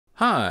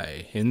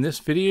Hi, in this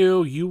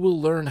video you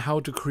will learn how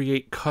to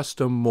create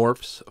custom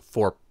morphs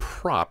for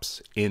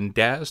props in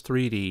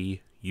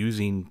Daz3d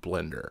using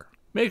Blender.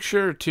 Make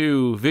sure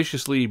to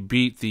viciously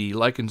beat the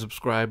like and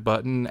subscribe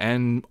button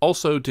and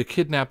also to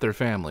kidnap their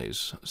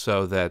families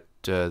so that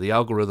the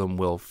algorithm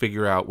will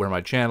figure out where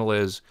my channel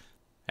is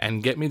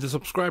and get me the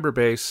subscriber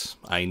base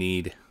I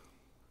need.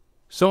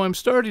 So I'm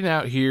starting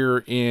out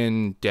here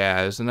in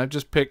Daz and I've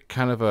just picked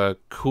kind of a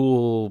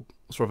cool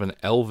sort of an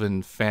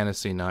elven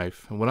fantasy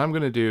knife. And what I'm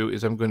going to do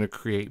is I'm going to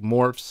create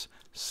morphs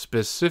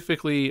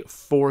specifically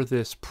for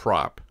this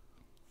prop.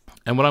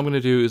 And what I'm going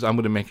to do is I'm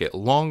going to make it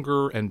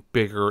longer and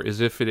bigger as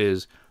if it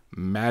is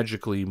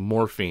magically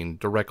morphing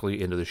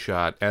directly into the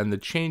shot. And the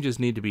changes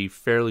need to be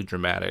fairly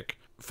dramatic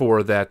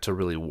for that to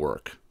really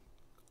work.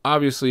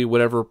 Obviously,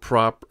 whatever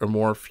prop or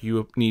morph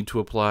you need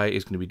to apply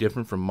is going to be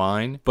different from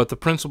mine. But the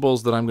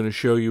principles that I'm going to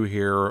show you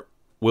here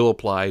will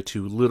apply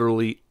to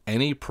literally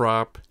any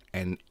prop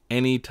and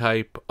any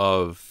type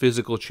of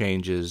physical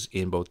changes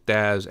in both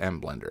Daz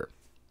and Blender.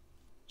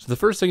 So the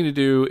first thing to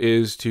do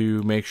is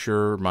to make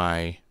sure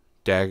my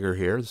dagger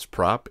here, this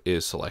prop,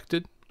 is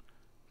selected.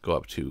 Go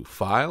up to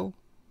File,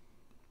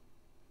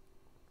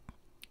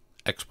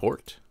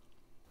 Export.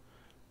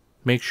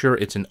 Make sure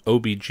it's an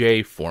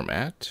OBJ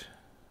format.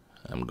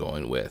 I'm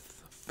going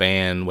with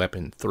Fan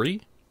Weapon 3.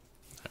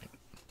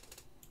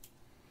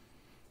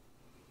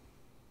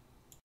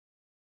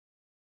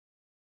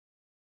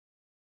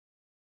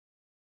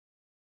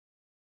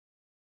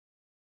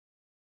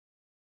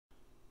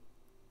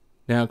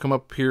 Now come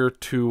up here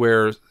to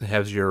where it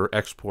has your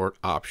export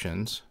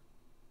options.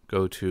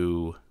 Go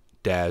to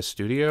Daz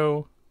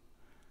Studio,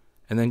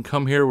 and then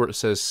come here where it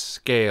says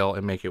scale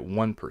and make it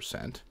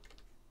 1%.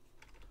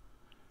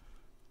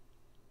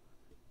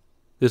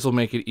 This will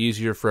make it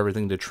easier for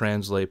everything to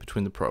translate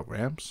between the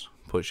programs.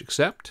 Push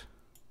accept.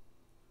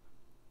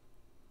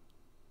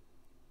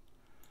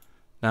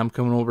 Now I'm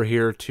coming over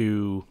here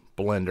to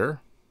Blender,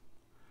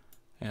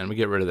 and I'm gonna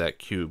get rid of that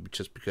cube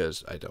just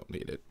because I don't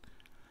need it.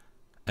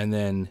 And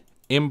then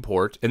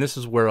import, and this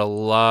is where a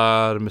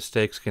lot of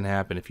mistakes can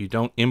happen. If you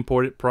don't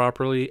import it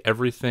properly,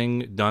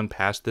 everything done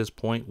past this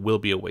point will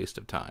be a waste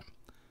of time.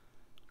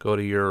 Go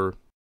to your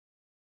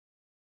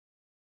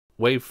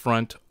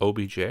wavefront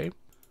OBJ,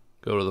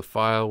 go to the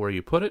file where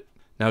you put it.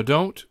 Now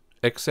don't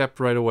accept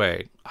right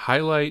away.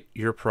 Highlight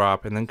your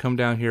prop and then come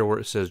down here where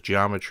it says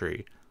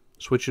geometry.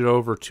 Switch it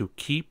over to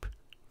keep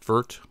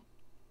vert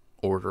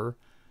order.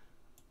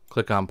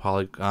 Click on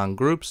polygon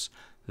groups.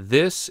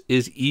 This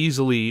is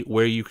easily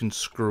where you can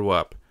screw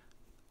up.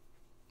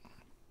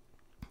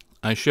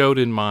 I showed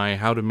in my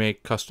how to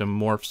make custom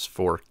morphs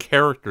for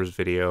characters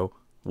video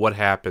what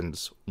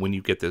happens when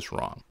you get this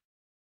wrong.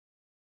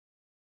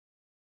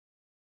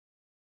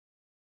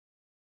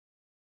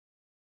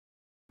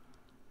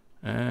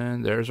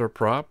 And there's our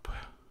prop.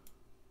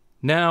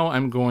 Now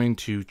I'm going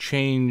to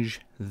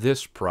change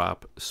this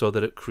prop so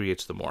that it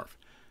creates the morph.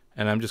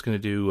 And I'm just going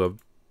to do a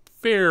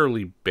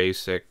fairly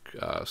basic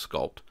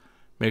sculpt.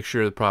 Make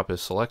sure the prop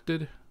is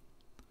selected.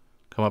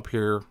 Come up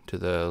here to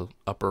the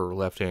upper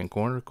left-hand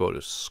corner, go to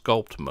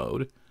Sculpt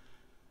Mode,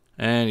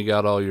 and you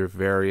got all your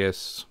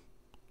various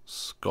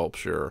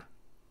sculpture.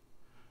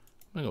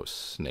 I'm going to go with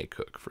Snake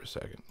Hook for a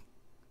second.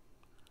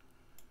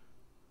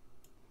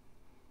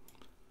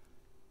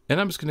 And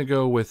I'm just going to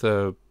go with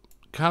a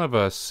kind of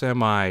a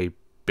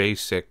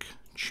semi-basic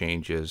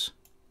changes.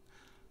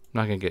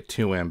 I'm not going to get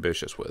too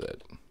ambitious with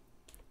it.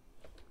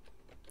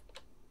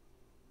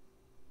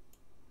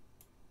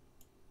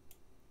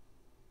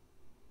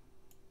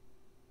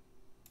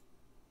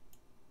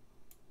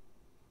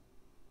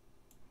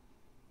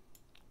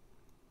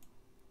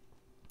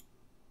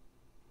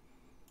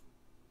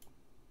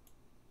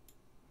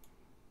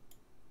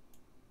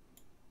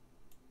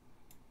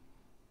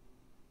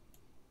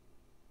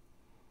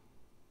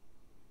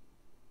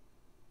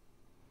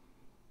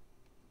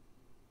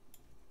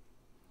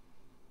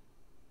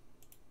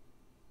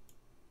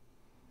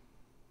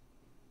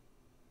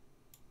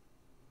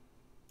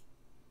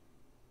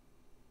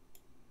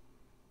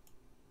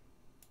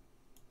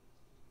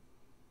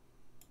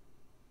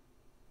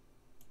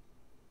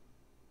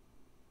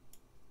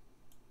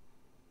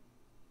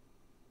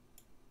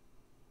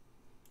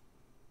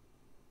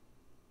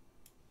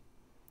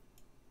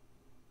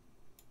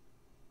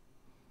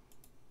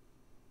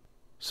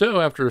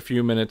 So after a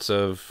few minutes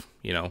of,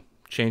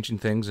 changing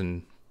things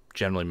and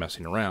generally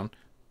messing around,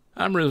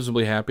 I'm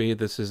reasonably happy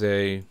this is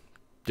a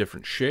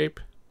different shape.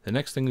 The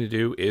next thing to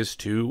do is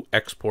to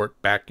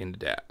export back into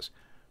Daz.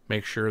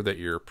 Make sure that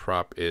your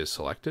prop is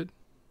selected.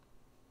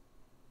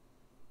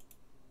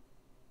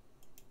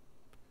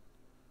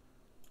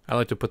 I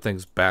like to put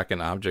things back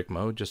in object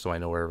mode just so I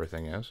know where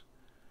everything is.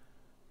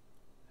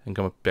 And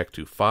come back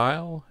to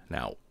File,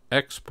 now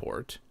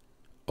Export,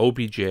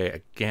 OBJ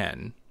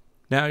again.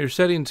 Now your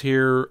settings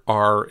here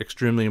are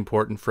extremely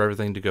important for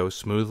everything to go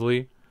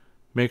smoothly.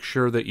 Make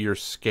sure that your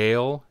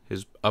scale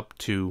is up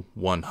to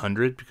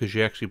 100 because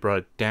you actually brought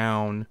it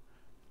down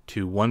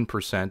to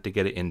 1% to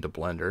get it into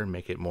Blender and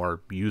make it more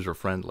user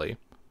friendly.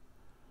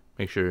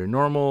 Make sure your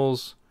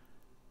normals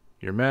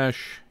your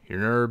mesh, your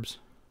NURBS,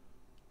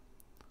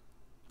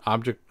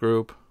 object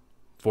group,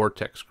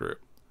 vortex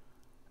group.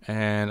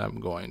 And I'm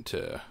going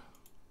to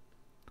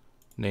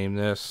name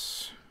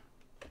this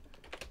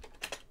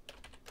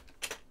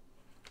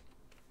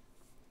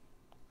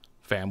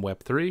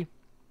FamWeb3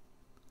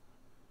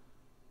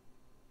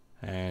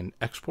 and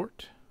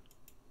export.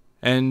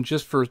 And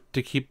just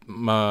to keep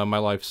my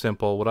life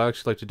simple, what I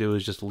actually like to do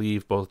is just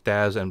leave both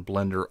Daz and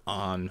Blender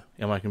on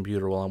in my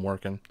computer while I'm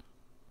working.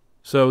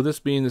 So this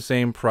being the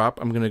same prop,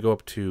 I'm going to go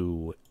up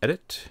to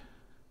Edit,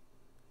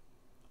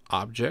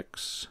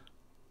 Objects,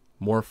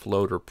 Morph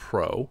Loader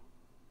Pro,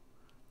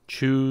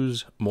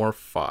 choose Morph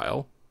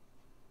File,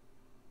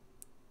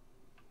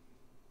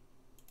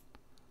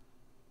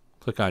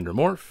 click on your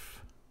morph,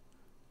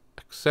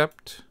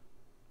 accept.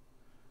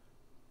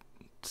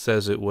 It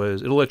says it'll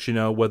let you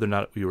know whether or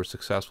not you were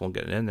successful in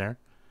getting in there.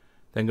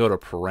 Then go to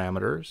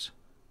Parameters,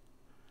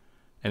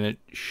 and it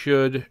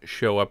should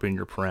show up in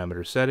your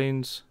parameter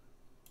settings.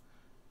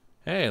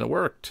 Hey, and it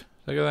worked.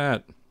 Look at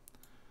that.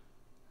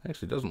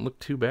 Actually, doesn't look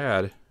too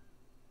bad.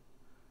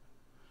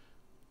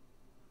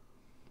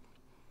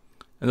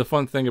 And the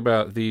fun thing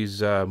about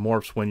these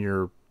morphs, when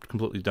you're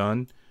completely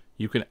done,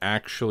 you can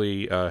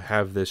actually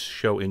have this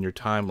show in your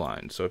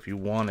timeline. So if you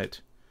want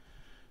it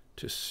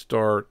to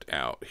start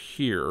out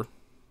here,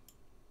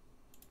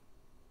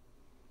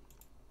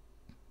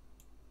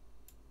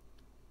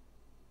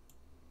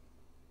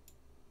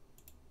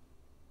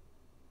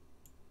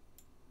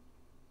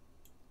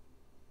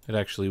 it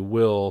actually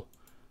will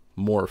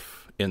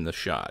morph in the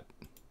shot.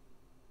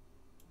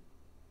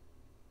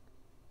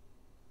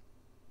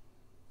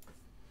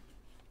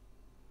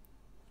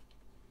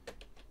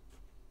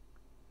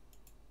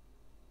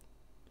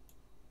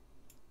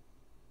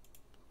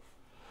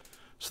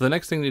 So the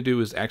next thing to do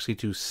is actually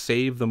to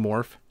save the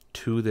morph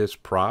to this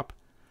prop.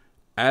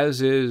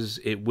 As is,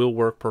 it will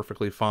work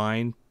perfectly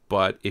fine,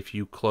 but if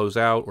you close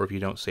out or if you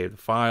don't save the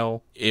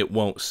file, it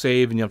won't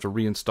save and you have to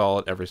reinstall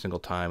it every single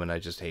time, and I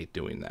just hate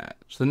doing that.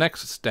 So the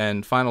next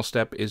and final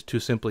step is to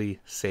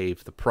simply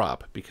save the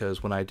prop,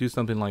 because when I do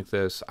something like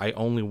this, I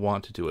only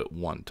want to do it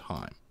one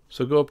time.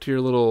 So go up to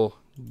your little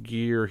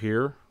gear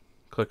here,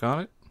 click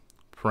on it,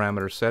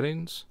 parameter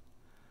settings,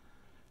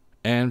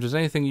 and if there's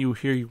anything you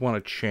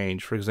want to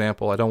change, for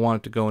example, I don't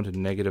want it to go into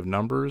negative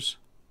numbers,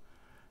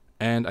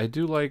 and I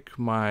do like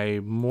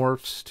my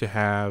morphs to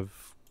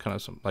have kind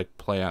of some like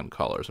play on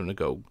colors. I'm going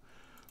to go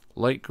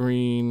light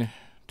green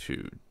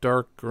to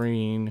dark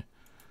green,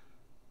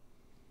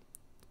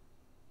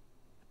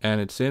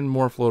 and it's in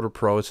Morph Loader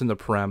Pro. It's in the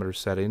parameter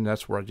setting.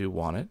 That's where I do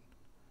want it.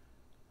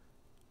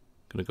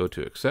 I'm going to go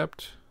to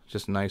accept.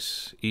 Just a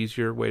nice,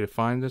 easier way to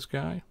find this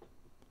guy.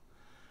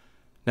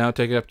 Now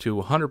take it up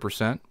to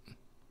 100%.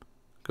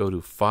 Go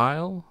to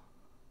File,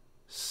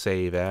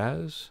 Save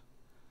As,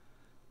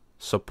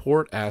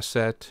 Support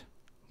Asset,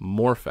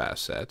 Morph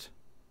Asset.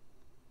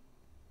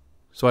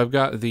 So I've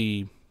got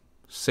the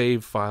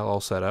save file all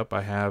set up.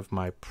 I have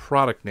my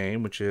product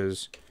name, which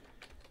is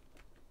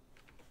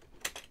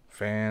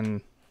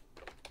FanBlade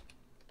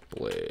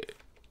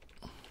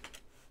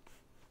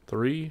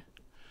 3.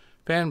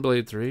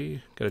 FanBlade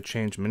 3. Got to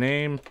change my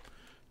name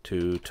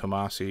to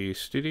Tomasi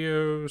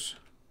Studios.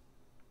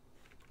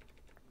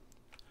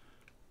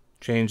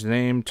 Change the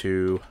name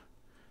to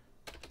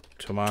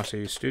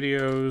Tomasi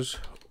Studios.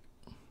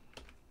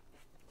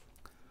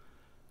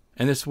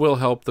 And this will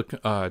help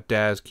the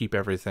Daz keep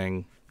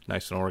everything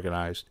nice and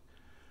organized.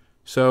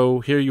 So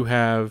here you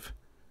have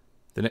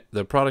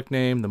the product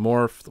name, the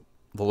morph,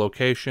 the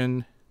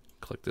location.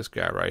 Click this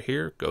guy right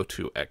here. Go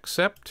to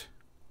accept.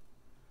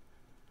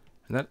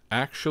 And that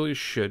actually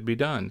should be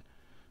done.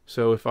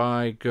 So if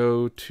I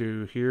go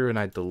to here and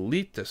I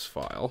delete this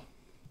file,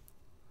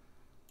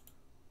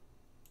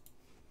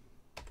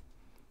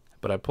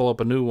 but I pull up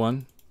a new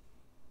one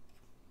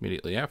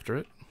immediately after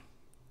it,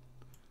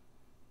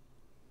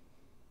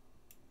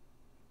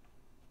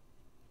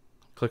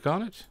 click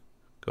on it,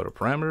 go to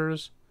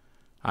parameters,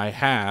 I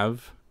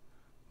have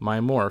my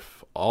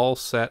morph all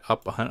set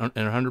up and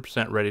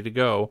 100% ready to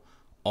go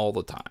all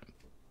the time.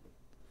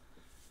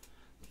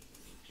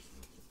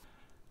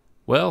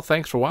 Well,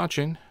 thanks for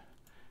watching.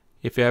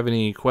 If you have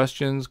any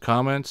questions,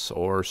 comments,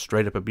 or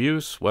straight up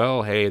abuse,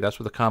 well, hey, that's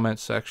what the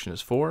comments section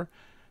is for.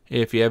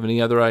 If you have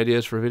any other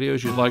ideas for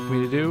videos you'd like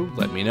me to do,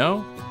 let me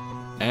know.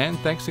 And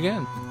thanks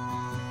again.